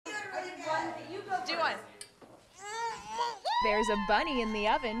Do one. There's a bunny in the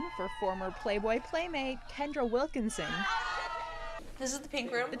oven for former Playboy Playmate Kendra Wilkinson. This is the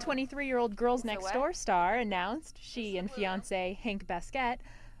pink room. The 23-year-old Girls Next Door star announced she and fiance Hank Basquette,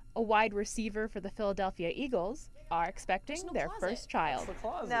 a wide receiver for the Philadelphia Eagles, are expecting their first child.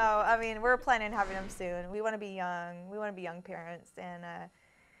 No, I mean, we're planning on having them soon. We want to be young. We want to be young parents. And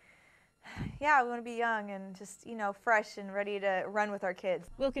yeah, we want to be young and just, fresh and ready to run with our kids.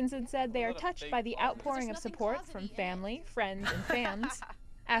 Wilkinson said they are touched by the outpouring of support from family, friends, and fans.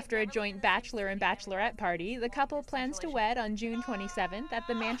 After a joint bachelor and bachelorette party, the couple plans to wed on June 27th at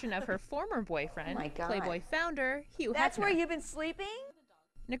the mansion of her former boyfriend, Playboy founder Hugh Hefner. That's where you've been sleeping?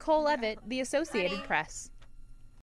 Nicole Levitt, The Associated Press.